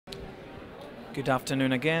Good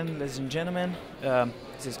afternoon again, ladies and gentlemen.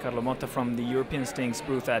 This is Carlo Motta from the European Stings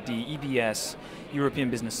booth at the EBS European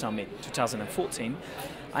Business Summit 2014.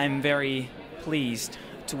 I am very pleased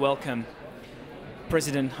to welcome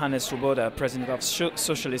President Hannes Swoboda, President of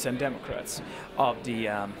Socialists and Democrats of the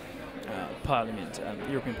Parliament,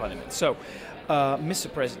 European Parliament. So, Mr.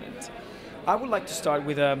 President, I would like to start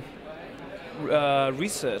with a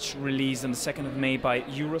research released on the 2nd of May by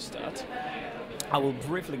Eurostat. I will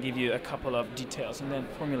briefly give you a couple of details and then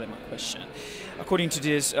formulate my question. According to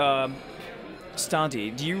this study,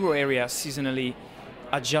 the euro area seasonally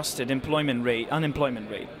adjusted unemployment rate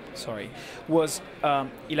was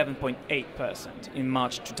 11.8% in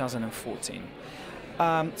March 2014.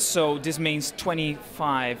 So this means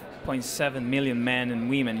 25.7 million men and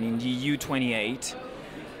women in the EU 28,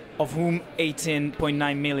 of whom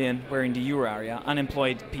 18.9 million were in the euro area,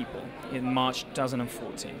 unemployed people in March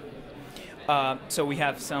 2014. So we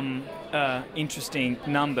have some interesting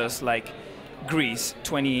numbers like Greece,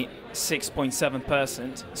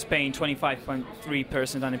 26.7%, Spain,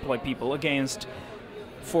 25.3% unemployed people, against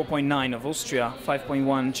 4.9% of Austria,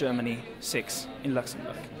 5.1% Germany, 6% in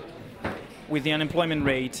Luxembourg, with the unemployment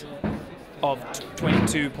rate of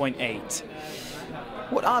 22.8%.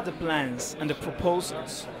 What are the plans and the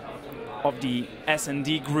proposals of the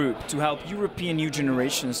S&D group to help European new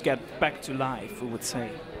generations get back to life, we would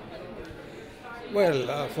say?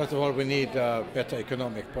 Well, first of all, we need better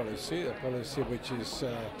economic policy, a policy which is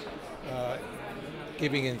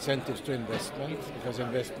giving incentives to investment, because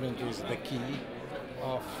investment is the key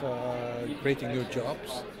of creating new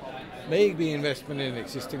jobs. Maybe investment in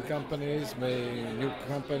existing companies, maybe new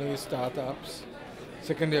companies, startups.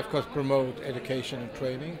 Secondly, of course, promote education and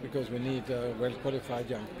training, because we need well-qualified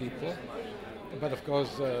young people. But of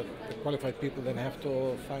course, the qualified people then have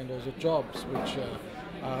to find also jobs which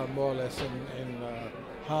are more or less in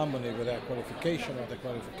harmony with their qualification, or the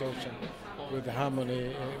qualification with the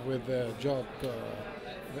harmony with the job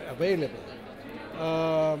available.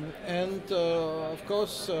 Of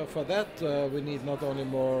course, for that we need not only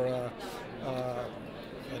more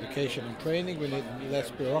education and training, we need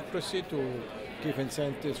less bureaucracy to give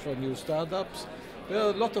incentives for new startups. There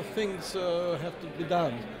are a lot of things have to be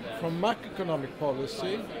done. From macroeconomic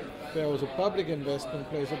policy, there was a public investment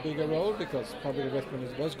plays a bigger role, because public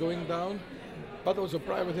investment was going down, but also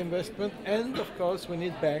private investment, and of course we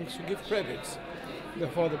need banks to give credits.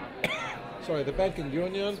 Therefore, the banking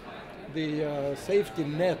union, the safety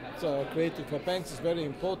net created for banks is very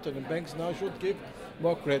important, and banks now should give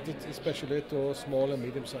more credit, especially to small and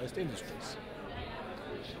medium-sized industries.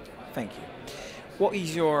 Thank you. What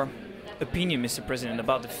is your opinion, Mr. President,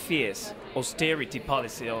 about the fierce austerity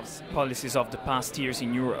policies of the past years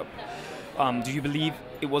in Europe? Do you believe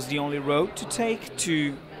it was the only road to take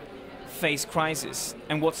to face crisis?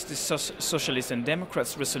 And what's the Socialists and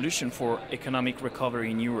Democrats' resolution for economic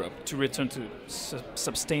recovery in Europe to return to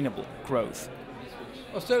sustainable growth?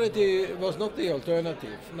 Austerity was not the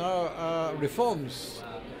alternative. Now reforms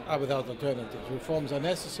are without alternatives. Reforms are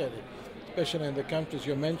necessary, especially in the countries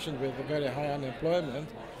you mentioned with a very high unemployment.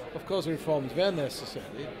 Of course, reforms were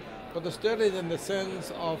necessary, but austerity in the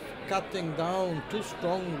sense of cutting down too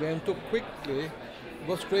strongly and too quickly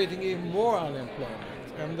was creating even more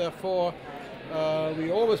unemployment. And therefore,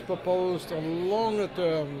 we always proposed a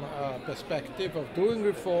longer-term perspective of doing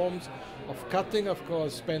reforms, of cutting, of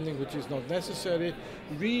course, spending which is not necessary,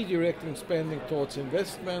 redirecting spending towards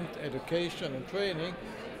investment, education and training,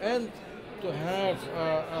 and to have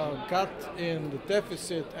a cut in the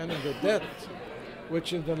deficit and in the debt,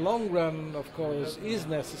 which in the long run, of course, is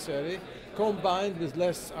necessary, combined with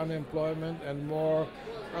less unemployment and more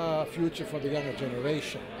future for the younger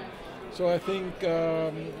generation. So I think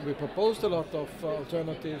we proposed a lot of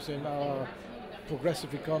alternatives in our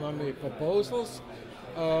progressive economy proposals.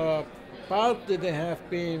 Partly they have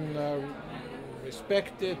been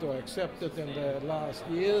respected or accepted in the last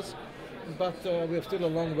years, but we have still a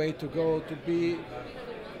long way to go to be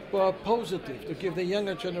positive, to give the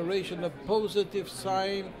younger generation a positive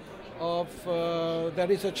sign of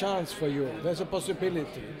there is a chance for you, there's a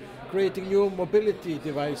possibility, creating new mobility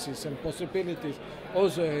devices and possibilities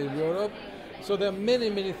also in Europe. So there are many,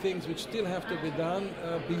 many things which still have to be done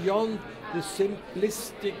beyond the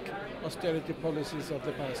simplistic austerity policies of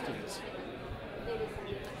the past years.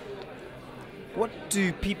 What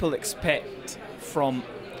do people expect from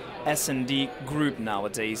S&D group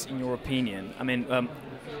nowadays, in your opinion? I mean,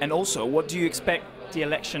 and also, what do you expect the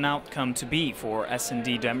election outcome to be for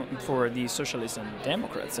S&D, for the Socialists and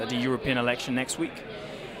Democrats at the European election next week?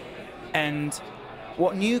 And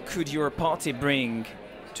what new could your party bring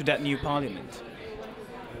to that new parliament?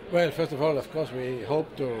 Well, first of all, of course, we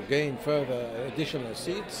hope to gain further additional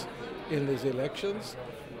seats in these elections.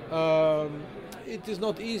 It is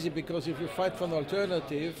not easy because if you fight for an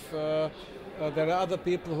alternative, there are other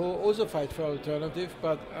people who also fight for alternative,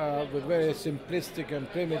 but with very simplistic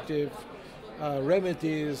and primitive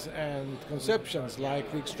remedies and conceptions,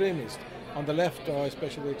 like the extremists on the left or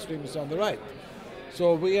especially the extremists on the right.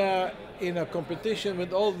 So we are in a competition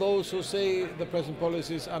with all those who say the present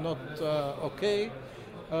policies are not okay.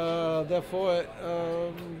 Therefore,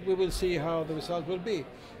 we will see how the result will be.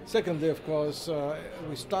 Secondly, of course,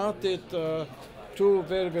 we started two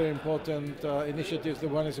very, very important initiatives. The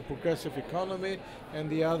one is a progressive economy, and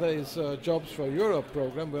the other is Jobs for Europe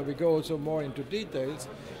program, where we go also more into details.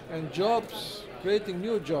 And jobs, creating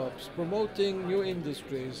new jobs, promoting new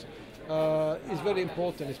industries, is very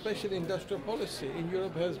important, especially industrial policy in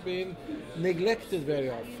Europe has been neglected very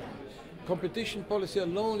often. Competition policy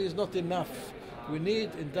alone is not enough. We need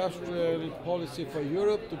industrial policy for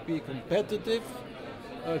Europe to be competitive.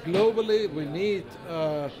 Globally, we need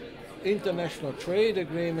international trade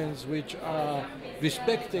agreements which are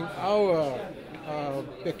respecting our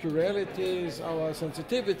peculiarities, our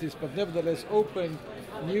sensitivities, but nevertheless open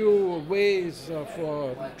new ways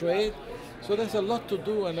for trade. So there's a lot to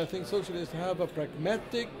do, and I think socialists have a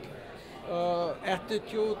pragmatic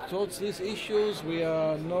attitude towards these issues. We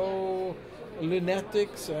are no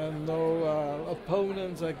lunatics and no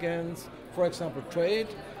opponents against, for example, trade,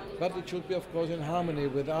 but it should be, of course, in harmony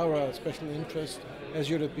with our special interests as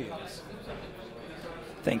Europeans.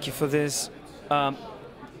 Thank you for this.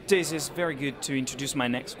 This is very good to introduce my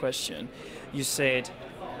next question. You said,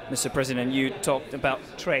 Mr. President, you talked about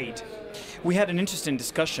trade. We had an interesting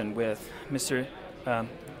discussion with Mr.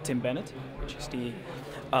 Tim Bennett, which is the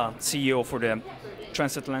CEO for the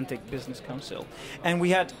Transatlantic Business Council. And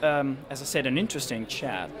we had, as I said, an interesting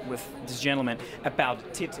chat with this gentleman about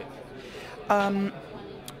TTIP.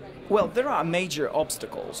 Well, there are major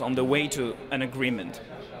obstacles on the way to an agreement.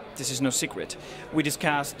 This is no secret. We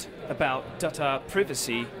discussed about data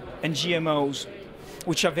privacy and GMOs,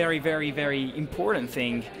 which are very, very, very important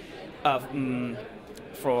thing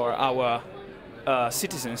for our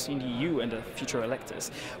citizens in the EU and the future electors.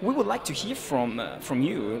 We would like to hear from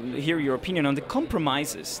you, hear your opinion on the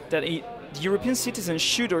compromises that the European citizens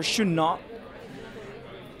should or should not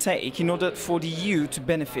take in order for the EU to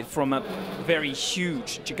benefit from a very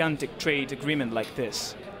huge, gigantic trade agreement like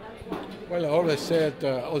this. Well, I always said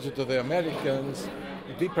also to the Americans,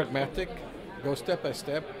 be pragmatic, go step by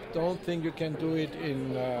step, don't think you can do it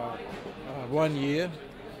in 1 year,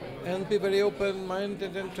 and be very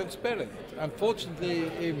open-minded and transparent.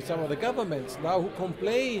 Unfortunately, in some of the governments now who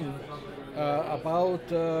complain about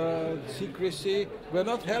secrecy, we're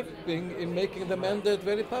not helping in making the mandate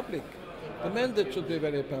very public. The mandate should be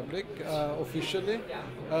very public, officially.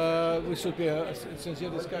 We should be a sincere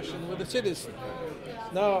discussion with the citizen.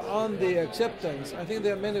 Now, on the acceptance, I think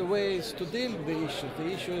there are many ways to deal with the issue.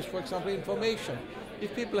 The issue is, for example, information.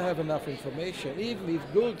 If people have enough information, even if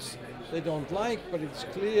goods they don't like, but it's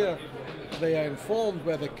clear they are informed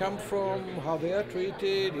where they come from, how they are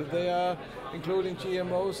treated, if they are including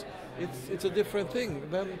GMOs, it's a different thing.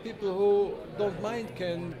 Then people who don't mind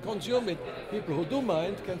can consume it. People who do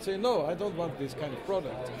mind can say, no, I don't want this kind of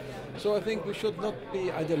product. So I think we should not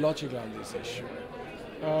be ideological on this issue.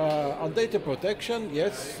 On data protection,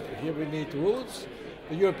 yes, here we need rules.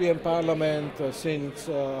 The European Parliament, since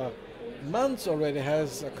months already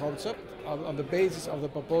has a concept on the basis of the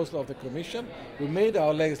proposal of the Commission. We made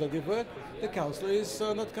our legislative work. The Council is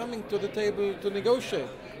not coming to the table to negotiate.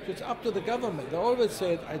 So it's up to the government. They always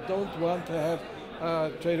said, I don't want to have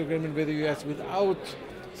a trade agreement with the US without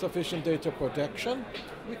sufficient data protection.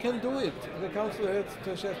 We can do it. The Council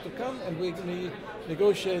has to come and we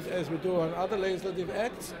negotiate as we do on other legislative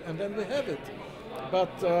acts, and then we have it.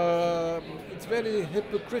 But it's very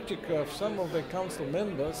hypocritical of some of the Council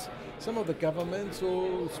members, some of the governments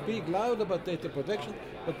who speak loud about data protection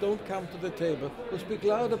but don't come to the table, who speak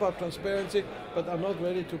loud about transparency but are not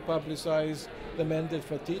ready to publicize the mandate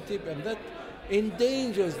for TTIP, and that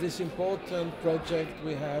endangers this important project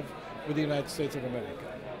we have with the United States of America.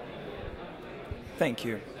 Thank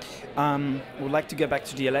you. I would like to get back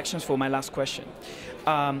to the elections for my last question.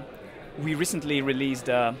 We recently released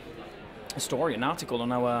a story, an article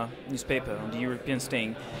on our newspaper, on the European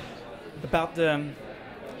Sting, about the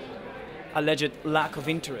alleged lack of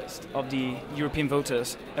interest of the European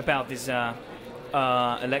voters about these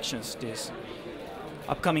elections, these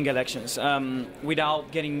upcoming elections.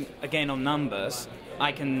 Without getting again on numbers,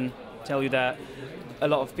 I can tell you that a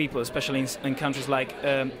lot of people, especially in countries like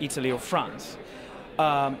Italy or France,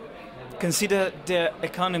 consider their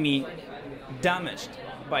economy damaged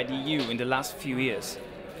by the EU in the last few years.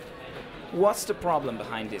 What's the problem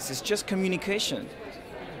behind this? Is it just communication?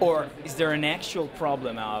 Or is there an actual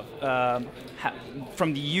problem of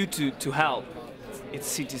from the EU to help its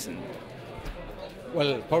citizens?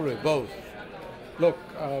 Well, probably both. Look,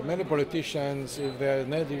 many politicians, if there are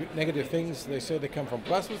negative things, they say they come from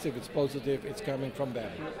Brussels. If it's positive, it's coming from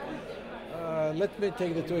them. Let me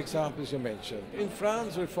take the two examples you mentioned. In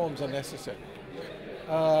France, reforms are necessary.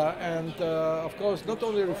 Of course, not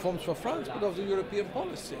only reforms for France, but of the European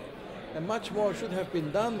policy. And much more should have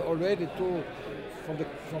been done already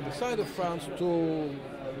from the side of France to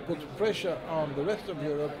put pressure on the rest of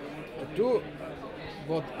Europe to do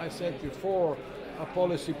what I said before, a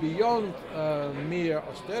policy beyond mere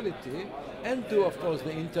austerity, and do, of course,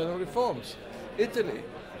 the internal reforms. Italy,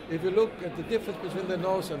 if you look at the difference between the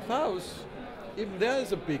north and south, even there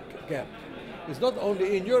is a big gap. It's not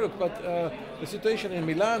only in Europe, but the situation in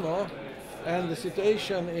Milano and the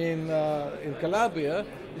situation in Calabria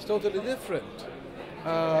is totally different.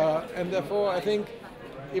 And therefore, I think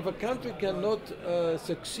if a country cannot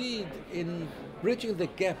succeed in bridging the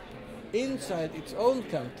gap inside its own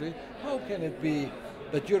country, how can it be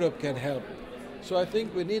that Europe can help? So I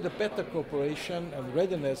think we need a better cooperation and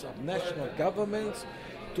readiness of national governments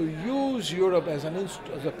to use Europe as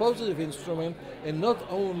a positive instrument and not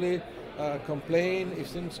only complain if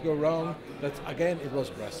things go wrong that, again, it was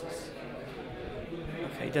Brussels.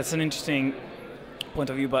 Okay, that's an interesting point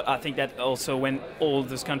of view, but I think that also when all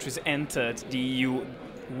those countries entered the EU,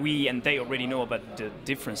 they already know about the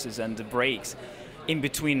differences and the breaks in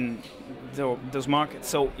between those markets.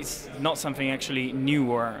 So it's not something actually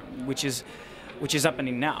new or which is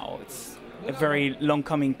happening now. It's a very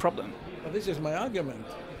long-coming problem. Well, this is my argument,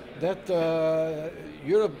 that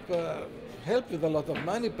Europe helped with a lot of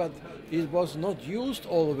money, but it was not used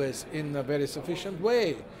always in a very sufficient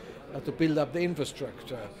way to build up the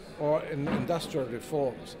infrastructure or in industrial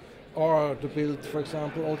reforms or to build, for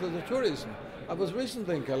example, also the tourism. I was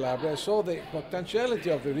recently in Calabria. I saw the potentiality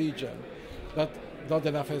of the region, but not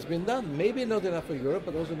enough has been done. Maybe not enough for Europe,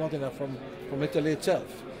 but also not enough from Italy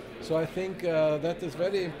itself. So I think that is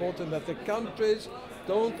very important, that the countries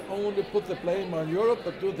don't only put the blame on Europe,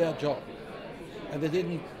 but do their job. And they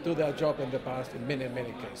didn't do their job in the past in many,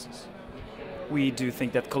 many cases. We do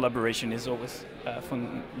think that collaboration is always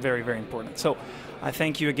very, very important. So I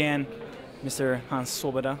thank you again, Mr. Hannes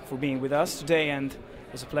Swoboda, for being with us today, and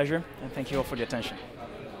it was a pleasure, and thank you all for the attention.